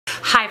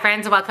Hi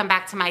friends, welcome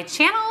back to my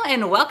channel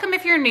and welcome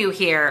if you're new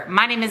here.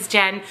 My name is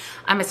Jen.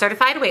 I'm a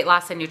certified weight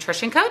loss and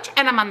nutrition coach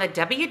and I'm on the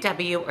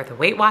WW or the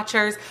Weight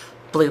Watchers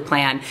Blue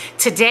Plan.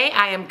 Today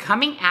I am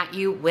coming at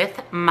you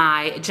with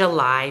my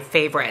July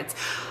favorites.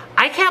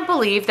 I can't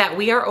believe that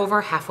we are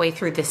over halfway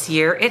through this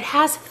year. It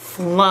has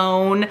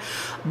flown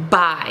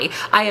by.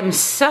 I am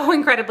so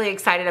incredibly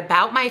excited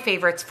about my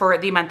favorites for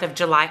the month of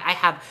July. I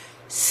have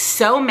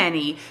so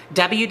many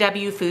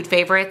WW food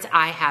favorites.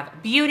 I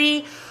have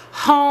beauty,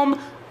 home,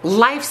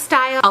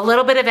 lifestyle, a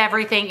little bit of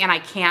everything, and I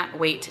can't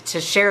wait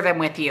to share them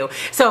with you.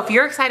 So if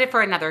you're excited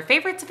for another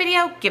favorites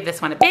video, give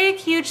this one a big,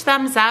 huge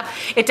thumbs up.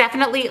 It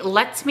definitely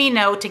lets me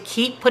know to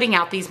keep putting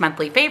out these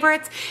monthly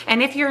favorites.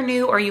 And if you're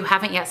new or you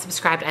haven't yet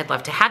subscribed, I'd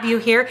love to have you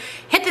here.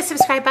 Hit the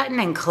subscribe button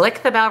and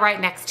click the bell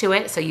right next to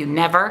it so you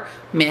never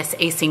miss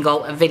a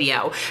single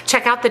video.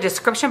 Check out the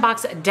description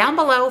box down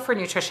below for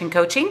nutrition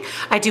coaching.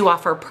 I do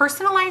offer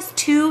personalized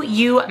to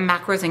you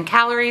macros and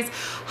calories.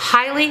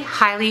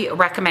 Highly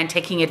recommend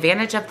taking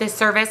advantage of this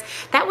service.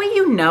 That way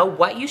you know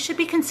what you should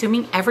be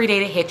consuming every day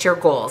to hit your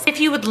goals.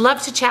 If you would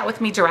love to chat with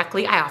me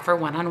directly, I offer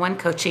one-on-one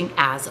coaching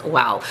as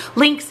well.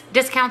 Links,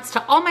 discounts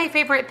to all my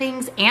favorite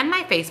things and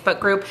my Facebook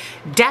group.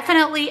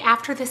 Definitely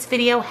after this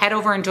video, head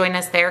over and join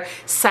us there.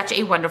 Such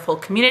a wonderful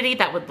community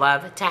that would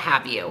love to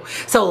have you.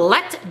 So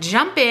let's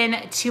jump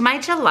in to my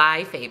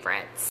July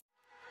favorites.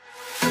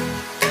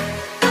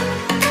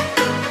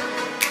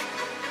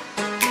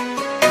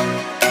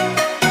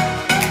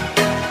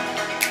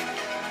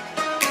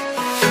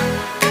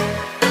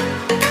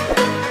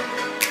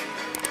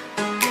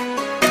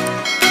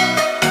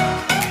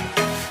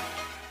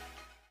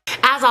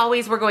 As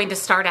always, we're going to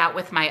start out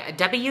with my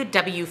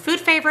WW food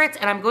favorites,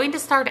 and I'm going to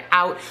start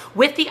out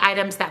with the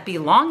items that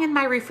belong in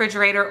my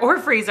refrigerator or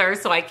freezer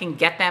so I can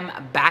get them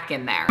back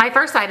in there. My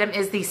first item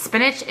is the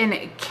spinach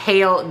and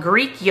kale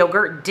Greek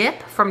yogurt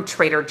dip from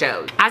Trader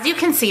Joe's. As you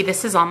can see,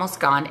 this is almost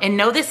gone, and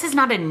no, this is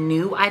not a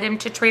new item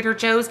to Trader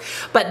Joe's,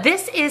 but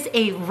this is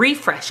a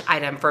refresh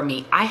item for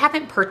me. I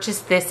haven't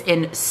purchased this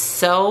in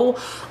so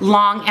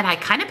long, and I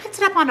kind of picked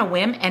it up on a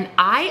whim, and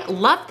I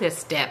love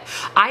this dip.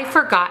 I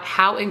forgot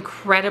how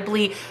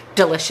incredibly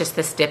delicious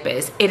this dip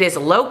is. It is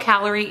low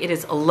calorie, it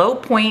is a low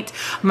point.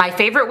 My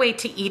favorite way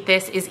to eat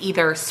this is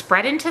either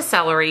spread into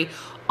celery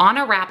on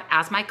a wrap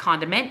as my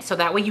condiment, so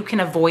that way you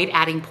can avoid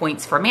adding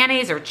points for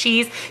mayonnaise or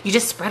cheese. You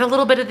just spread a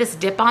little bit of this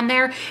dip on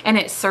there and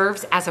it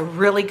serves as a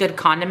really good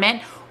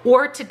condiment,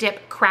 or to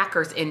dip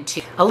crackers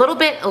into. A little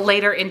bit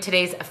later in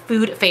today's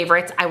food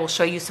favorites, I will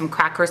show you some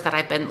crackers that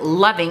I've been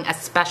loving,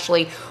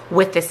 especially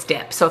with this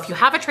dip. So if you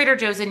have a Trader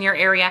Joe's in your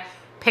area,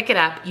 pick it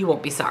up, you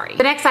won't be sorry.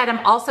 The next item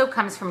also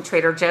comes from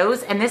Trader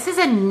Joe's, and this is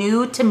a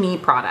new to me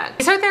product.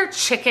 These are their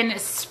chicken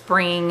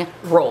spring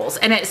rolls,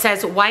 and it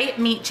says white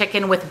meat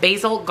chicken with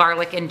basil,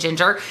 garlic, and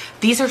ginger.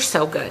 These are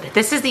so good.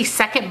 This is the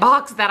second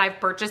box that I've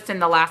purchased in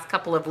the last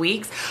couple of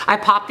weeks. I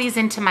pop these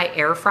into my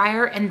air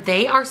fryer, and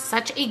they are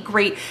such a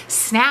great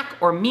snack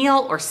or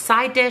meal or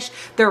side dish.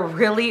 They're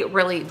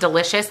really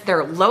delicious.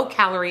 They're low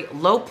calorie,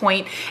 low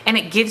point, and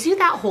it gives you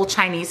that whole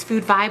Chinese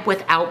food vibe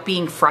without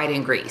being fried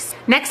in grease.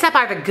 Next up,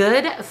 I have a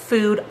Good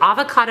Food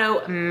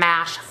avocado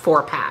mash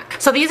 4-pack.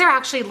 So these are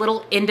actually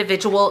little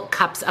individual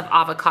cups of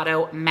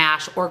avocado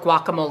mash or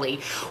guacamole.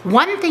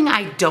 One thing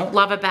I don't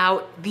love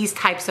about these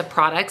types of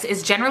products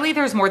is generally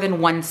there's more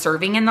than one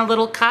serving in the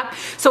little cup.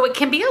 So it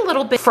can be a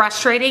little bit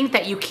frustrating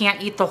that you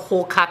can't eat the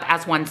whole cup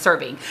as one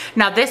serving.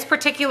 Now this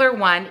particular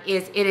one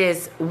it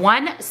is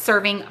one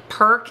serving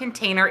per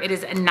container. It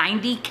is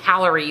 90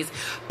 calories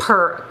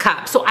per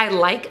cup. So I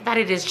like that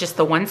it is just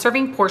the one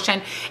serving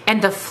portion,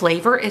 and the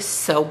flavor is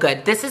so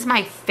good. This is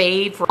my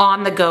favorite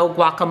on-the-go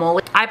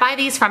guacamole. I buy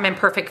these from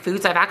Imperfect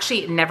Foods. I've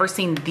actually never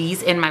seen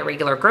these in my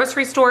regular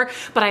grocery store,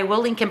 but I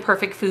will link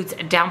Imperfect Foods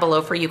down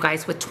below for you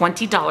guys with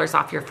 $20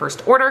 off your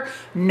first order.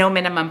 No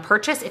minimum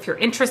purchase if you're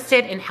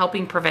interested in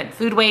helping prevent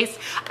food waste.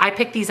 I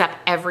pick these up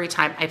every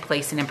time I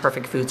place an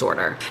Imperfect Foods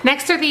order.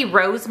 Next are the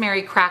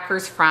rosemary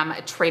crackers from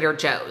Trader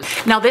Joe's.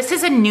 Now this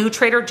is a new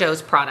Trader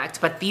Joe's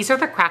product, but these are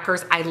the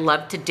crackers I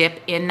love to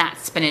dip in that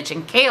spinach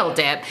and kale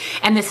dip,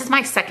 and this is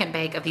my second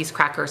bag of these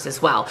crackers as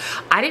well.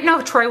 I didn't know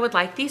if Troy would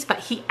like these, but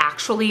he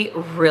actually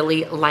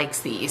really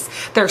likes these.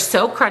 They're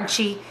so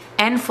crunchy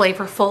and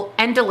flavorful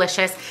and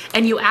delicious,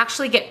 and you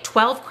actually get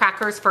 12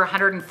 crackers for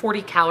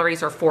 140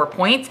 calories or 4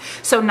 points,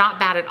 so not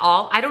bad at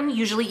all. I don't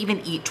usually even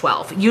eat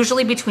 12,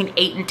 usually between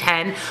 8 and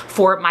 10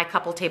 for my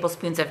couple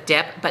tablespoons of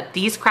dip, but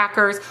these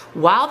crackers,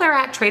 while they're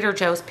at Trader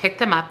Joe's, pick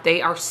them up.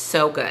 They are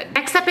so good.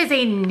 Next up is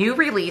a new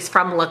release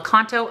from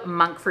LAKANTO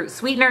monk fruit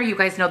sweetener. You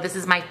guys know this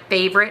is my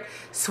favorite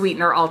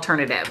sweetener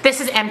alternative.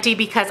 This is empty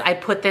because I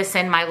put this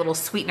in my little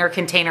sweetener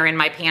container in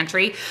my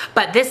pantry,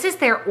 but this is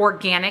their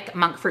organic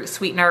monk fruit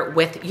sweetener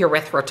with your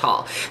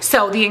erythritol.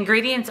 So the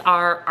ingredients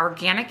are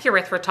organic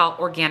erythritol,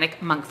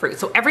 organic monk fruit.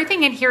 So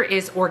everything in here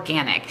is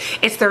organic.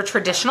 It's their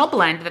traditional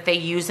blend that they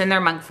use in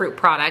their monk fruit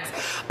products,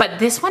 but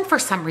this one for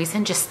some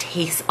reason just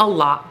tastes a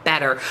lot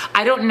better.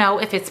 I don't know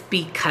if it's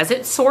because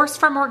it's sourced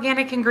from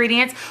organic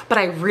ingredients, but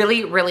I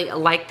really, really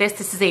like this.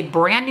 This is a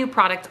brand new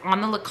product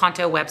on the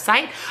LAKANTO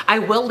website. I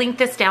will link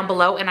this down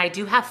below, and I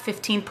do have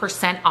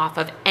 15% off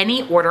of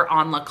any order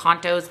on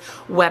LAKANTO's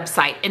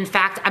website. In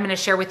fact, I'm gonna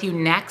share with you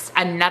next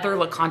another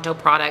LAKANTO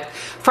product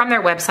from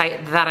their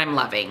website that I'm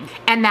loving,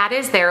 and that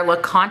is their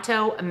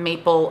LAKANTO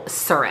maple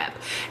syrup.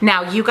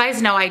 Now, you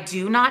guys know I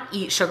do not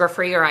eat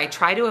sugar-free, or I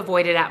try to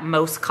avoid it at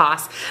most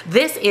costs.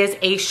 This is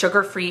a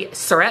sugar-free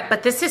syrup,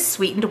 but this is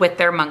sweetened with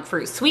their monk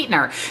fruit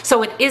sweetener.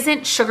 So it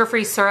isn't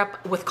sugar-free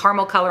syrup with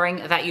caramel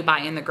coloring that you buy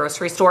in the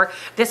grocery store.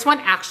 This one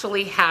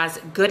actually has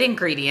good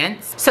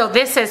ingredients. So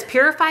this says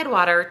purified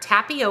water,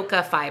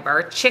 tapioca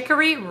fiber,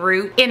 chicory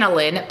root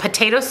inulin,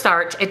 potato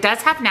starch. It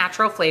does have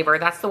natural flavor.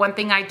 That's the one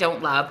thing I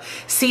don't love.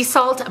 Sea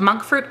salt,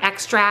 monk fruit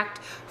extract,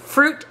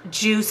 fruit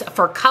juice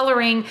for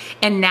coloring,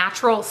 and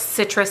natural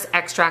citrus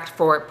extract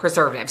for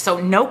preservative.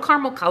 So no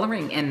caramel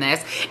coloring in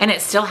this, and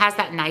it still has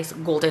that nice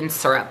golden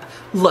syrup.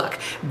 Look,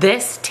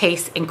 this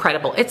tastes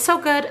incredible. It's so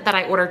good that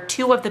I ordered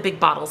 2 of the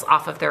big bottles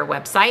off of their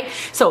website.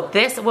 So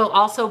this will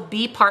also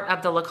be part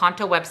of the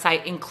LAKANTO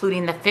website,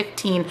 including the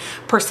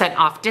 15%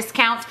 off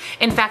discount.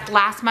 In fact,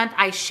 last month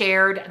I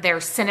shared their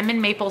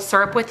cinnamon maple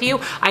syrup with you.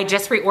 I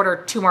just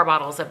reordered 2 more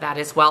bottles of that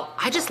as well.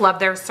 I just love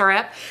their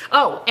syrup.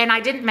 Oh, and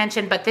I didn't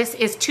mention, but this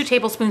is 2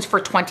 tablespoons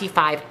for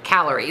 25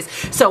 calories.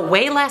 So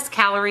way less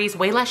calories,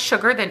 way less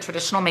sugar than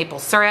traditional maple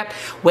syrup,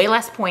 way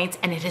less points,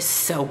 and it is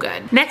so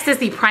good. Next is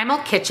the Primal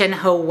Kitchen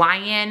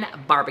Hawaiian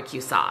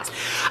barbecue sauce.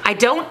 I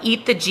don't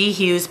eat the G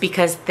Hughes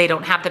because they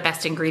don't have the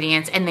best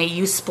ingredients, and they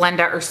use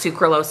Splenda or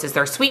sucralose as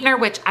their sweetener,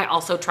 which I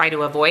also try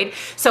to avoid.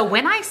 So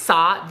when I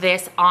saw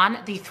this on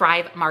the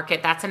Thrive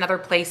Market, that's another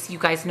place you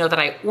guys know that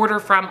I order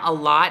from a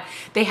lot.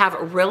 They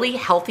have really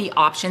healthy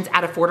options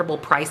at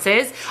affordable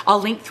prices. I'll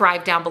link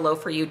Thrive down below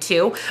for you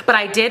too. But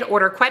I did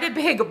order quite a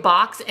big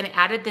box and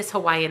added this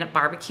Hawaiian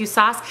barbecue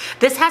sauce.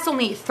 This has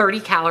only 30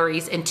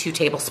 calories and 2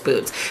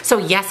 tablespoons. So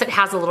yes, it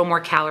has a little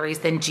more calories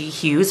than G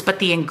Hughes, but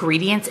the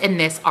ingredients in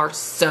this are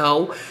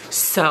so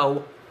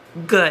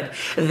good.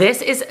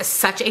 This is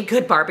such a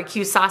good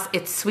barbecue sauce.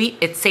 It's sweet,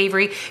 it's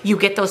savory. You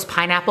get those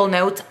pineapple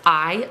notes.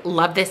 I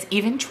love this.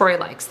 Even Troy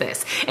likes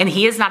this. And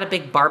he is not a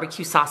big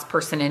barbecue sauce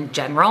person in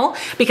general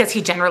because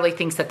he generally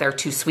thinks that they're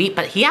too sweet,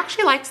 but he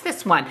actually likes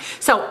this one.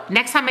 So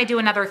next time I do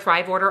another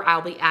Thrive order,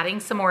 I'll be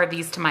adding some more of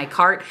these to my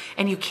cart,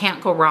 and you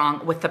can't go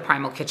wrong with the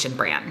Primal Kitchen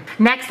brand.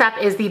 Next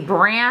up is the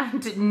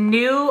brand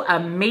new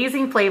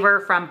amazing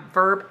flavor from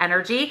VERB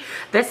Energy.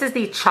 This is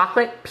the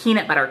chocolate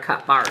peanut butter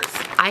cup bars.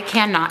 I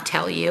cannot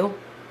tell you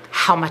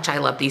how much I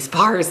love these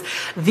bars.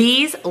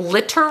 These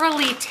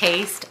literally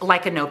taste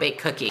like a no-bake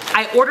cookie.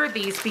 I ordered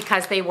these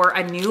because they were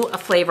a new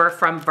flavor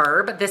from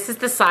VERB. This is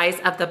the size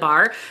of the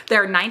bar.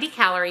 They're 90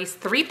 calories,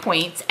 3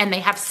 points, and they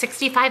have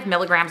 65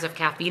 milligrams of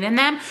caffeine in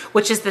them,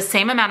 which is the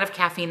same amount of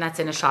caffeine that's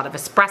in a shot of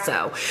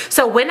espresso.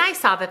 So when I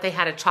saw that they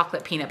had a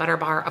chocolate peanut butter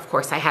bar, of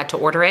course I had to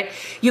order it.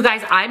 You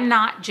guys, I'm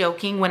not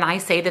joking when I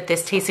say that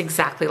this tastes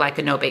exactly like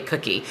a no-bake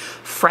cookie.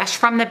 Fresh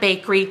from the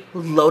bakery,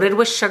 loaded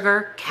with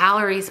sugar,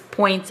 calories,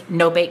 points,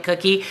 no-bake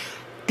cookie.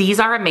 These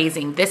are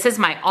amazing. This is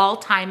my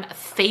all-time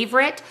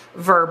favorite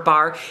VERB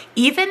bar.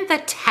 Even the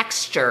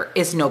texture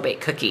is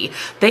no-bake cookie.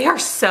 They are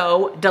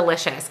so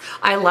delicious.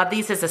 I love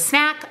these as a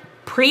snack,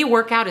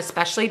 pre-workout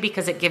especially,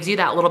 because it gives you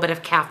that little bit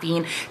of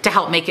caffeine to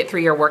help make it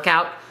through your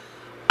workout.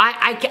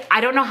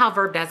 I don't know how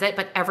VERB does it,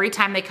 but every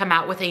time they come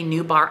out with a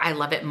new bar, I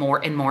love it more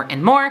and more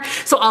and more.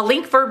 So I'll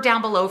link VERB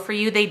down below for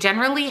you. They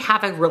generally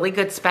have a really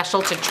good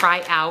special to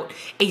try out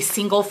a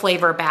single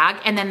flavor bag,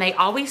 and then they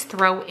always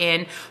throw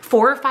in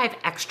 4 or 5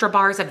 extra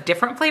bars of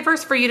different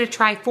flavors for you to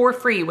try for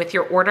free with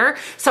your order.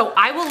 So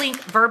I will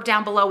link VERB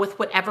down below with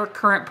whatever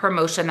current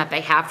promotion that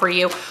they have for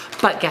you.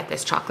 But get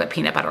this chocolate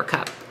peanut butter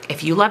cup.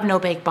 If you love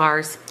no-bake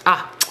bars,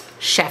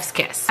 chef's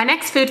kiss. My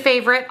next food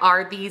favorite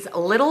are these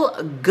little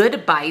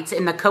good bites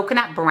in the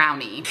coconut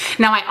brownie.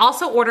 Now I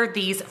also ordered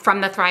these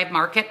from the Thrive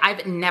Market.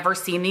 I've never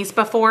seen these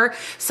before.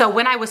 So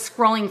when I was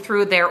scrolling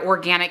through their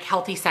organic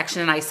healthy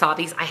section and I saw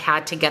these, I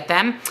had to get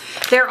them.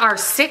 There are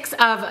 6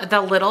 of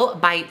the little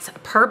bites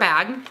per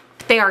bag.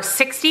 They are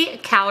 60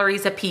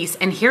 calories a piece,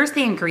 and here's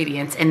the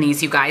ingredients in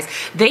these, you guys.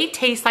 They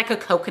taste like a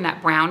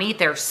coconut brownie.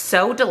 They're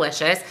so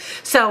delicious.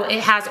 So it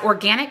has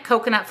organic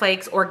coconut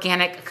flakes,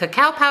 organic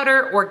cacao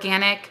powder,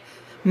 organic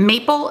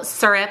maple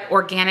syrup,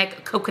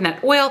 organic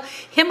coconut oil,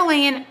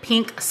 Himalayan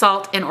pink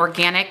salt, and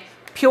organic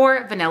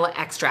pure vanilla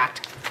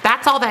extract.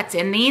 That's all that's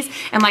in these.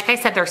 And like I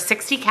said, they're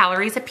 60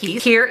 calories a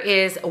piece. Here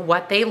is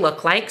what they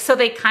look like. So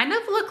they kind of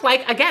look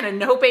like, again, a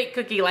no-bake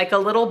cookie, like a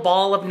little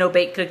ball of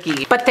no-bake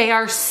cookie, but they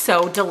are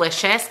so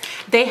delicious.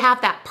 They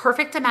have that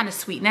perfect amount of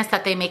sweetness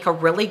that they make a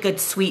really good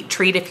sweet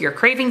treat if you're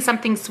craving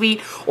something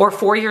sweet or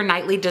for your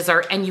nightly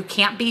dessert, and you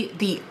can't beat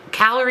the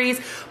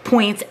calories,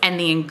 points, and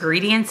the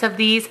ingredients of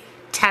these.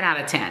 10 out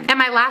of 10. And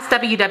my last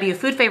WW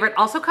food favorite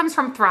also comes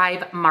from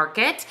Thrive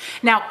Market.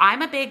 Now,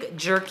 I'm a big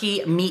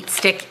jerky meat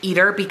stick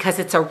eater because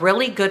it's a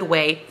really good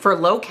way for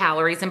low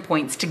calories and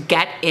points to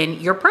get in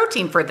your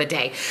protein for the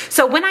day.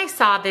 So when I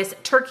saw this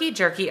turkey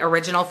jerky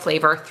original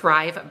flavor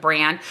Thrive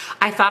brand,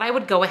 I thought I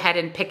would go ahead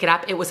and pick it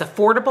up. It was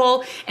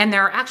affordable, and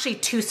there are actually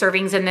 2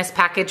 servings in this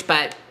package,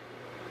 but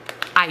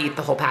I eat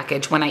the whole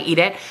package when I eat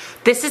it.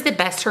 This is the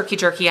best turkey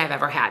jerky I've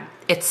ever had.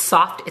 It's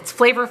soft, it's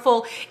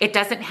flavorful, it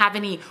doesn't have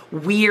any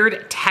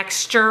weird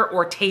texture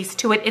or taste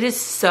to it. It is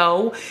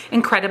so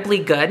incredibly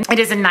good. It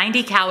is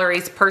 90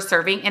 calories per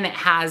serving, and it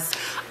has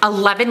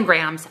 11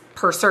 grams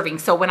per serving.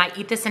 So when I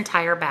eat this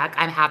entire bag,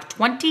 I have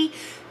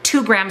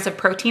 22 grams of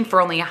protein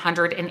for only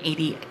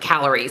 180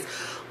 calories.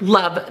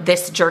 Love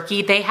this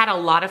jerky. They had a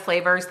lot of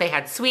flavors. They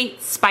had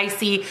sweet,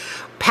 spicy,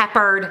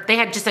 peppered. They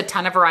had just a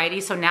ton of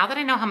variety. So now that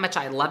I know how much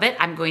I love it,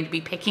 I'm going to be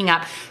picking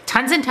up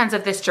tons and tons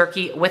of this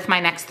jerky with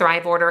my next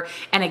Thrive order.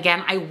 And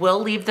again, I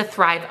will leave the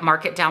Thrive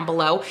Market down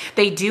below.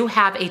 They do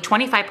have a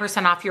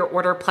 25% off your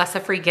order plus a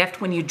free gift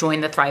when you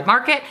join the Thrive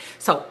Market.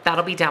 So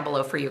that'll be down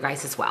below for you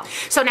guys as well.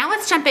 So now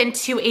let's jump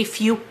into a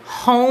few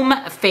home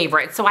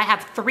favorites. So I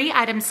have 3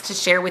 items to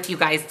share with you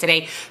guys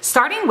today,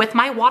 starting with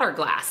my water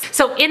glass.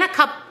 So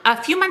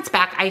a few months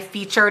back, I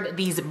featured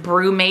these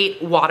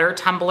BrewMate water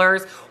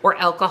tumblers or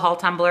alcohol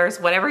tumblers,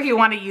 whatever you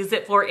want to use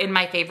it for, in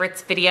my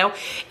favorites video.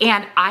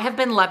 And I have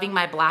been loving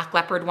my black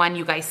leopard one.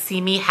 You guys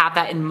see me have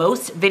that in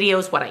most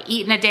videos, what I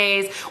eat in a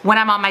day. When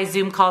I'm on my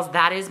Zoom calls,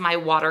 that is my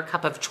water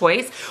cup of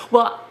choice.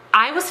 Well,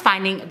 I was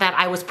finding that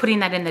I was putting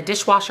that in the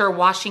dishwasher,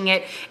 washing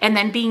it, and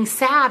then being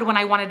sad when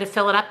I wanted to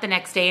fill it up the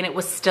next day and it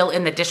was still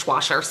in the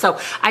dishwasher. So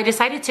I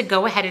decided to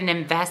go ahead and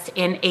invest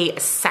in a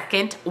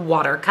second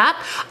water cup.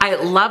 I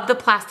love the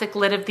plastic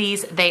lid of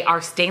these. They are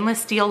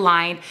stainless steel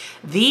lined.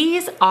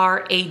 These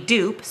are a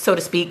dupe, so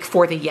to speak,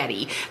 for the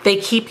Yeti. They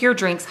keep your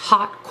drinks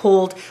hot,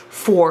 cold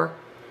for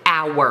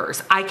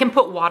hours. I can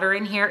put water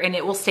in here and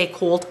it will stay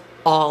cold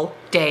all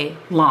day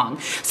long.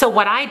 So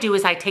what I do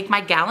is I take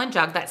my gallon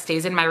jug that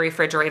stays in my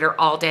refrigerator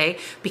all day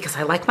because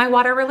I like my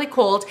water really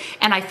cold,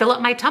 and I fill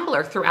up my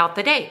tumbler throughout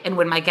the day. And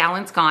when my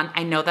gallon's gone,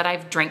 I know that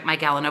I've drank my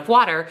gallon of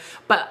water,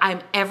 but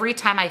every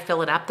time I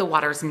fill it up, the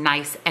water's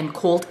nice and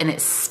cold and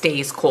it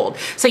stays cold.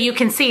 So you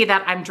can see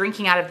that I'm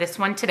drinking out of this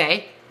one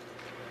today.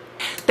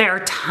 There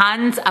are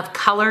tons of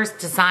colors,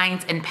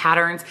 designs, and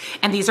patterns,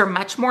 and these are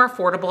much more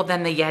affordable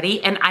than the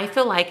Yeti, and I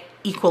feel like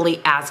equally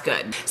as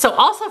good. So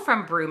also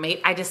from BrewMate,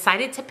 I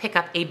decided to pick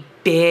up a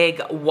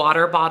big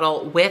water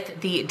bottle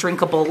with the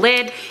drinkable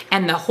lid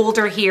and the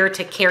holder here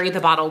to carry the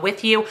bottle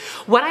with you.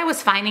 What I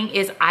was finding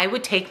is I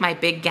would take my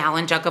big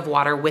gallon jug of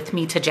water with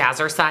me to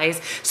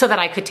Jazzercise so that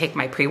I could take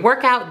my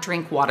pre-workout,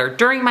 drink water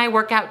during my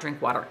workout,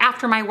 drink water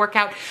after my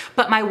workout,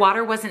 but my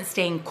water wasn't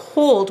staying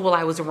cold while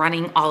I was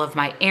running all of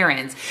my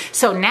errands.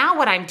 So now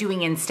what I'm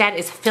doing instead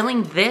is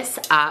filling this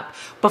up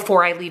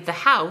before I leave the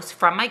house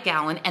from my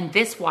gallon, and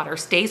this water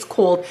stays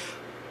cold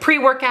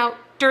pre-workout,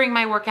 during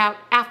my workout,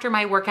 after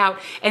my workout,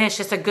 and it's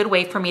just a good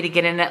way for me to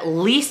get in at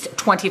least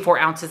 24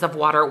 ounces of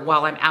water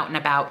while I'm out and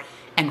about,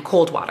 and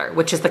cold water,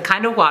 which is the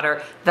kind of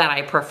water that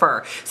I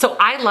prefer. So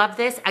I love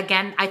this.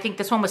 Again, I think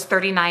this one was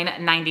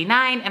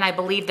 $39.99, and I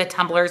believe the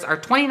tumblers are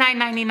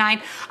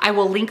 $29.99. I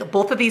will link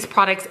both of these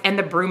products and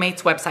the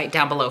BrewMate's website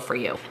down below for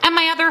you. And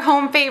my other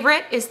home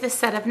favorite is this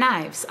set of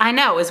knives. I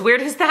know, as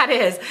weird as that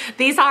is,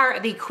 these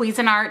are the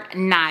CUISENART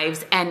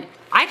knives, and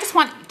I just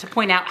want to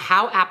point out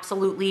how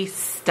absolutely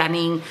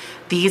stunning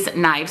these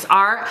knives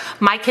are.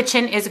 My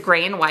kitchen is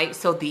gray and white,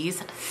 so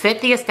these fit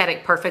the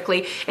aesthetic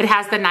perfectly. It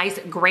has the nice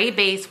gray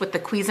base with the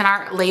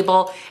CUISENART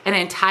label, an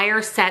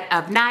entire set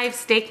of knives,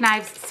 steak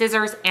knives,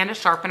 scissors, and a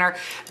sharpener.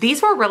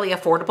 These were really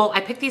affordable. I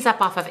picked these up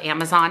off of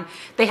Amazon.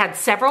 They had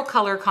several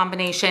color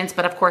combinations,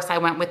 but of course I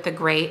went with the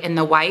gray and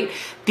the white.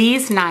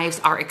 These knives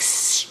are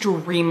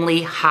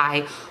extremely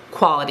high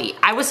quality.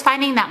 I was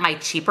finding that my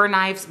cheaper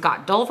knives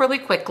got dull really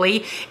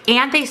quickly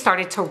and they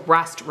started to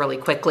rust really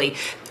quickly.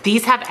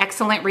 These have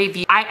excellent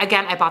reviews.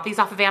 I bought these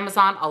off of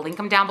Amazon. I'll link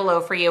them down below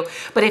for you.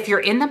 But if you're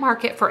in the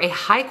market for a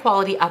high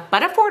quality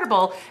but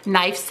affordable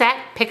knife set,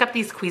 pick up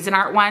these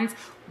CUISENART ones.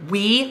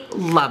 We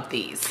love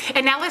these.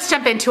 And now let's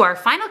jump into our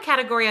final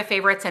category of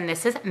favorites, and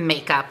this is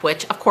makeup,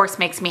 which of course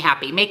makes me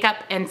happy. Makeup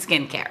and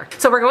skincare.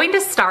 So we're going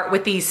to start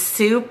with these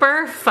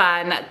super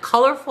fun,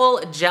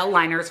 colorful gel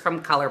liners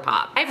from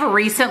ColourPop. I've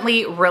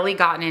recently really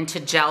gotten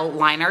into gel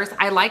liners.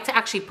 I like to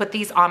actually put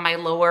these on my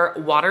lower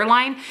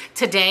waterline.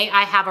 Today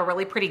I have a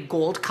really pretty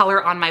gold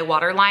color on my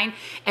waterline,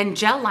 and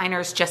gel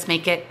liners just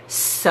make it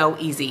so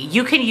easy.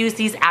 You can use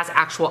these as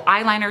actual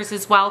eyeliners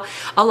as well.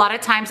 A lot of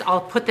times I'll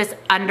put this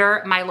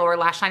under my lower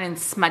lash line and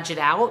smudge it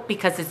out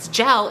because it's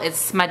gel, it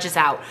smudges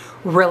out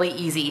really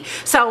easy.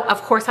 So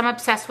of course I'm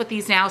obsessed with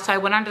these now. So I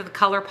went onto the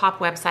ColourPop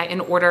website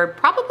and ordered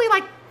probably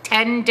like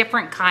 10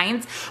 different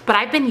kinds, but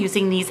I've been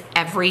using these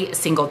every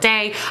single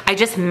day. I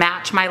just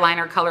match my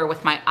liner color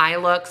with my eye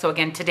look. So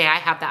again, today I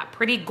have that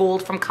pretty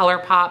gold from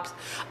ColourPop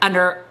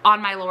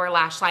on my lower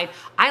lash line.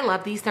 I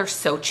love these, they're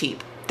so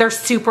cheap. They're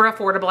super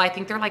affordable. I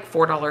think they're like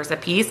 $4 a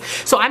piece.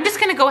 So I'm just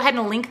gonna go ahead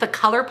and link the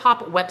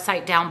ColourPop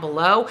website down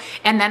below,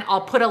 and then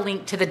I'll put a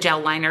link to the gel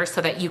liner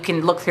so that you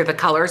can look through the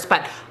colors.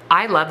 But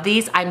I love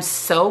these. I'm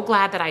so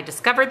glad that I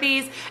discovered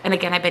these. And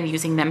again, I've been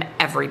using them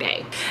every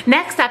day.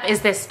 Next up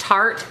is this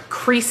Tarte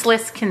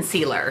Creaseless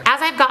Concealer.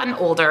 As I've gotten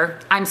older,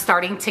 I'm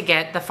starting to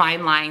get the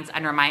fine lines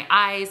under my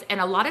eyes. And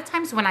a lot of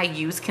times when I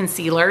use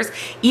concealers,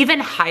 even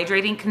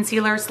hydrating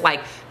concealers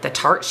like the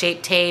Tarte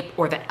Shape Tape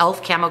or the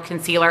e.l.f. Camo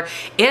Concealer,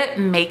 it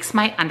makes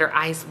my under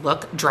eyes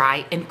look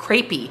dry and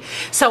crepey.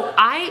 So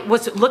I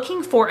was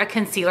looking for a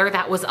concealer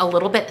that was a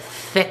little bit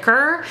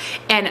thicker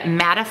and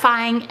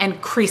mattifying and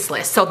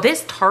creaseless. So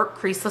this Tarte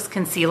Creaseless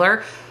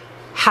Concealer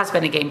has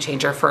been a game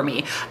changer for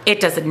me. It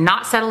does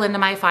not settle into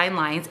my fine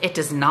lines. It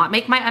does not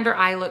make my under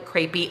eye look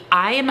crepey.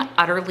 I am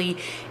utterly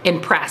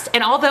impressed.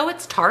 And although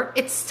it's Tarte,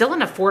 it's still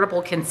an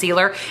affordable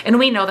concealer, and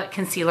we know that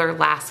concealer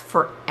lasts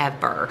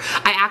forever.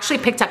 I actually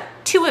picked up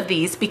 2 of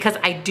these because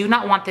I do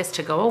not want this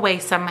to go away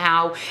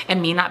somehow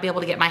and me not be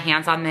able to get my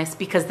hands on this,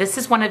 because this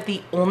is one of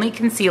the only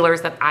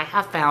concealers that I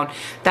have found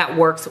that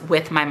works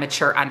with my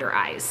mature under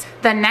eyes.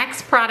 The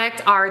next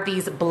product are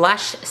these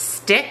blush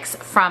sticks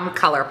from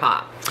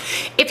ColourPop.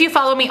 If you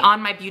follow me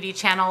on my beauty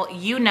channel,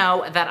 you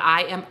know that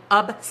I am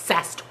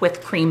obsessed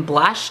with cream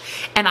blush,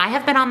 and I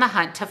have been on the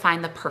hunt to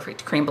find the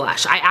perfect cream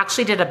blush. I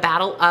actually did a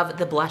battle of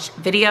the blush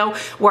video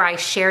where I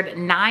shared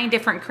 9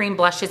 different cream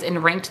blushes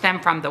and ranked them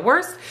from the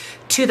worst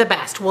to the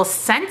best. Well,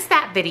 since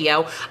that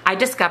video, I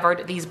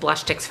discovered these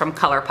blush sticks from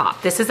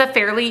ColourPop. This is a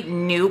fairly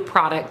new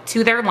product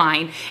to their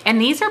line, and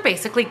these are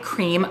basically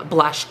cream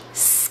blush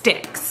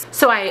sticks.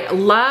 So I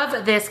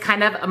love this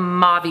kind of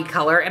mauve-y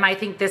color, and I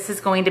think this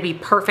is going to be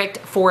perfect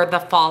for the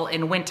fall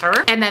and winter.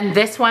 And then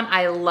this one,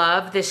 I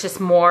love this just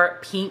more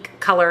pink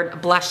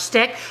colored blush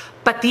stick.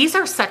 But these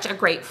are such a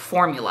great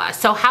formula.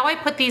 So how I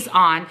put these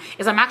on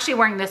is, I'm actually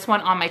wearing this one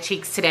on my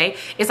cheeks today,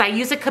 is I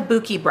use a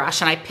kabuki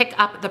brush and I pick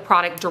up the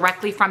product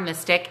directly from the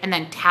stick and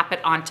then tap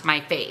it onto my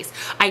face.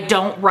 I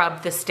don't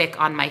rub the stick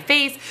on my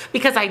face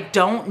because I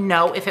don't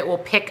know if it will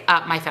pick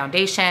up my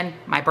foundation,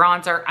 my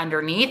bronzer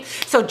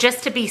underneath. So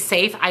just to be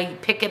safe, I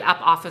pick it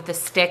up off of the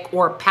stick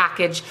or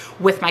package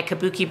with my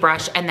kabuki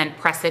brush and then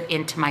press it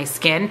into my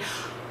skin.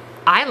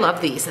 I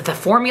love these. The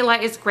formula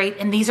is great,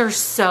 and these are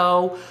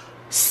so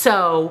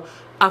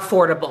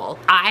affordable.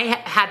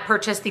 I had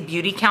purchased the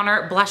Beauty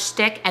Counter blush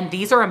stick, and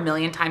these are a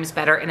million times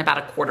better and about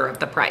a quarter of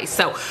the price.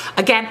 So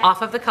again,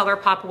 off of the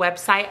ColourPop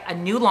website, a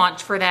new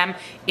launch for them.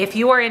 If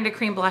you are into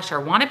cream blush or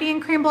want to be in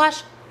cream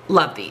blush,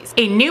 love these.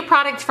 A new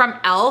product from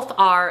e.l.f.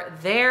 are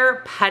their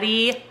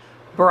putty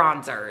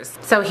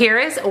bronzers. So here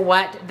is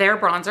what their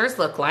bronzers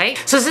look like.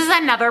 So this is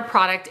another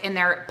product in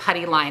their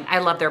putty line. I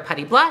love their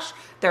putty blush,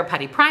 their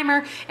putty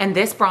primer, and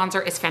this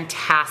bronzer is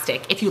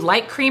fantastic. If you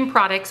like cream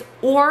products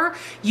or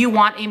you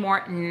want a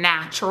more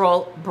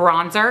natural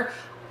bronzer,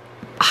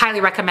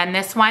 highly recommend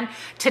this one.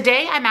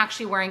 Today I'm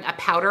actually wearing a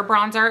powder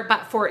bronzer,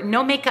 but for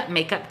no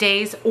makeup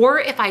days, or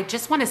if I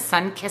just want to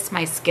sun kiss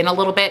my skin a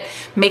little bit,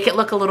 make it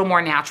look a little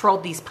more natural,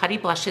 these putty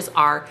blushes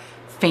are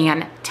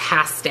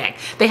fantastic.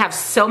 They have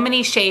so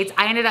many shades.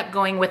 I ended up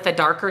going with the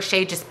darker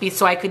shade just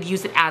so I could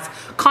use it as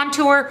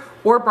contour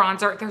or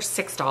bronzer. They're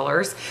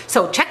 $6.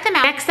 So check them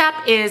out. Next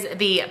up is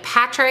the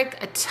Patrick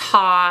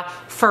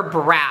Ta for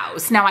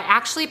brows. Now I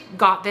actually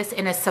got this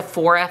in a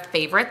Sephora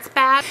favorites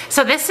bag.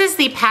 So this is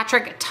the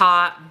Patrick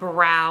Ta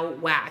brow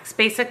wax,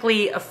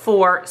 basically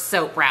for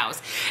soap brows.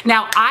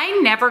 Now I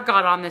never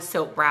got on the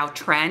soap brow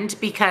trend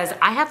because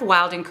I have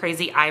wild and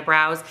crazy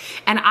eyebrows,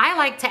 and I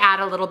like to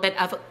add a little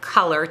bit of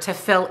color to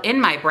fill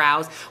in my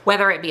brows,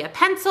 whether it be a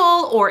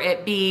pencil or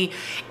it be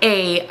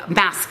a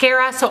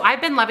mascara. So I've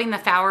been loving the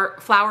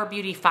Flower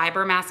Beauty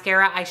Fiber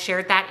Mascara. I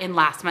shared that in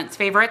last month's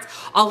favorites.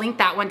 I'll link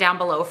that one down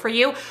below for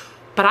you.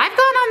 But I've gone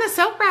on the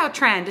soap brow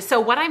trend.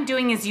 So what I'm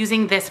doing is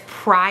using this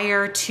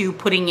prior to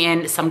putting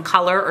in some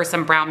color or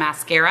some brow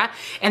mascara.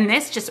 And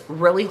this just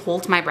really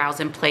holds my brows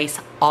in place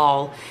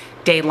all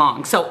day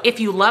long. So if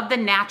you love the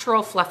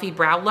natural fluffy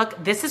brow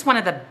look, this is one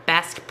of the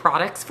best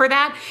products for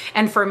that.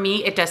 And for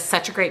me, it does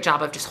such a great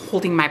job of just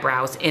holding my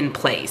brows in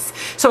place.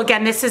 So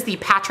again, this is the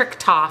Patrick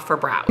Ta for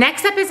brow.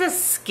 Next up is a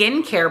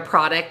skincare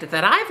product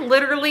that I've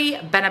literally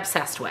been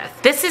obsessed with.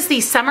 This is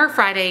the Summer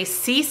Friday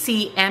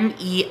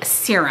CCME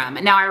Serum.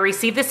 Now I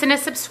received this in a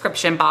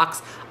subscription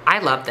box. I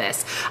love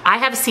this. I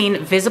have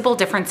seen visible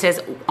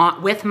differences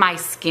with my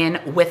skin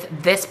with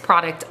this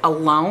product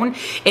alone.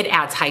 It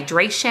adds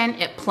hydration,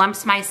 it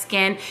plumps my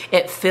skin,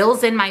 it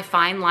fills in my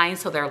fine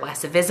lines so they're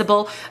less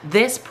visible.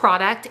 This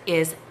product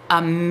is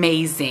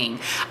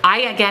amazing. I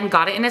again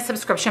got it in a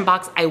subscription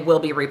box. I will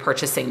be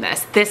repurchasing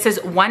this. This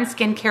is one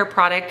skincare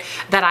product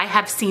that I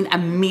have seen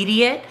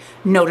immediate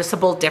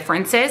noticeable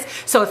differences.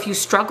 So if you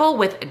struggle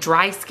with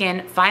dry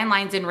skin, fine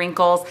lines and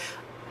wrinkles,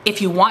 if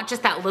you want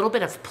just that little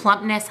bit of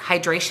plumpness,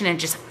 hydration, and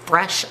just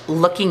fresh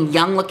looking,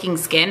 young looking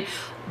skin,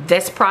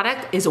 this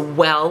product is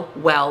well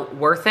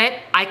worth it.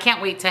 I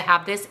can't wait to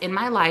have this in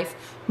my life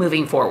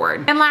moving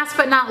forward. And last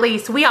but not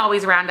least, we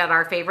always round out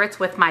our favorites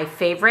with my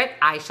favorite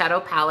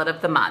eyeshadow palette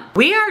of the month.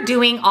 We are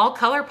doing all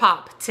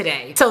ColourPop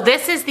today. So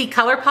this is the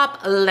ColourPop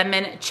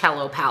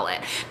Limoncello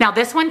palette. Now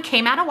this one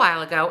came out a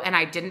while ago and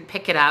I didn't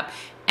pick it up.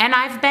 And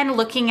I've been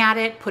looking at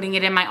it, putting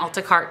it in my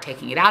Ulta cart,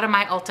 taking it out of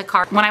my Ulta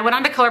cart. When I went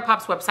onto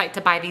ColourPop's website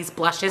to buy these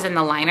blushes and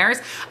the liners,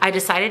 I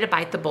decided to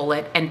bite the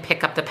bullet and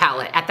pick up the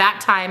palette. At that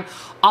time,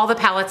 all the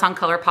palettes on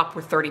ColourPop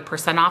were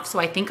 30% off, so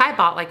I think I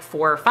bought like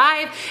 4 or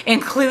 5,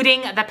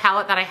 including the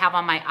palette that I have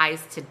on my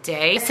eyes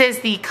today. This is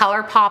the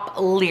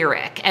ColourPop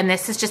Lyric, and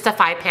this is just a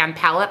 5-pan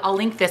palette. I'll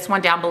link this one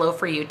down below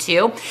for you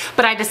too.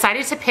 But I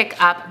decided to pick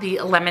up the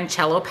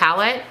Limoncello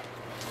palette.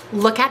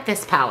 Look at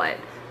this palette.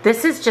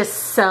 This is just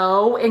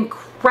so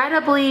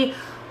incredibly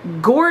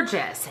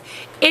gorgeous.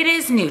 It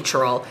is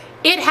neutral.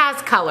 It has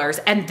colors,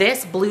 and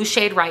this blue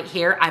shade right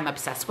here, I'm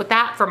obsessed with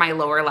that for my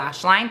lower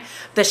lash line.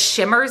 The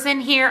shimmers in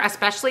here,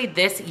 especially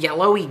this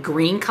yellowy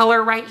green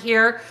color right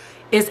here,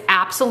 is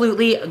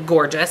absolutely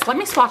gorgeous. Let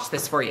me swatch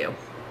this for you.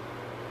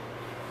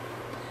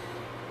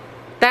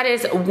 That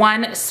is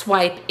one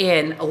swipe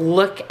in.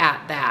 Look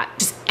at that.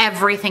 Just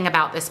everything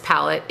about this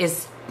palette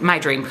is my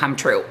dream come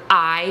true.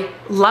 I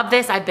love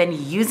this. I've been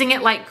using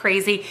it like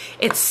crazy.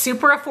 It's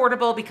super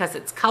affordable because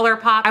it's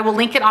ColourPop. I will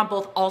link it on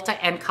both Ulta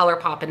and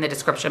ColourPop in the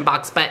description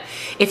box, but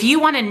if you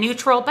want a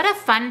neutral but a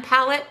fun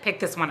palette, pick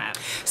this one up.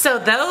 So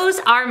those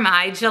are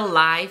my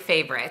July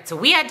favorites.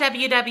 We had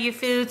WW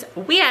Foods,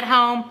 we had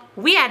home,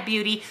 we had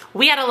beauty,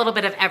 we had a little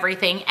bit of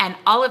everything, and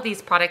all of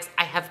these products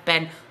I have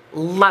been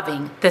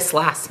loving this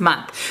last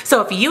month. So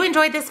if you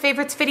enjoyed this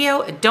favorites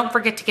video, don't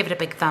forget to give it a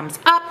big thumbs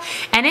up.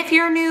 And if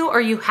you're new or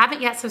you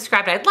haven't yet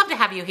subscribed, I'd love to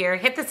have you here.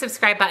 Hit the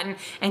subscribe button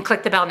and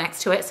click the bell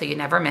next to it so you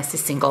never miss a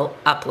single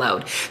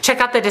upload.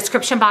 Check out the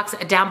description box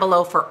down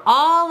below for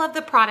all of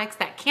the products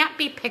that can't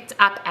be picked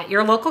up at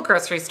your local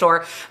grocery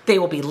store. They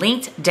will be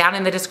linked down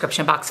in the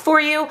description box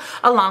for you,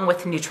 along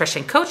with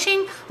nutrition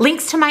coaching,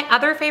 links to my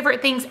other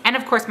favorite things, and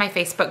of course my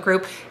Facebook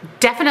group.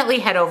 Definitely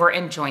head over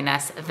and join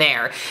us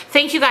there.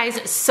 Thank you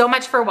guys so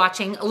much for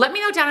watching. Let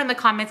me know down in the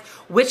comments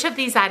which of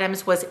these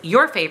items was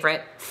your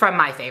favorite from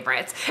my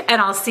favorites,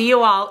 and I'll see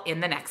you all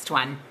in the next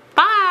one.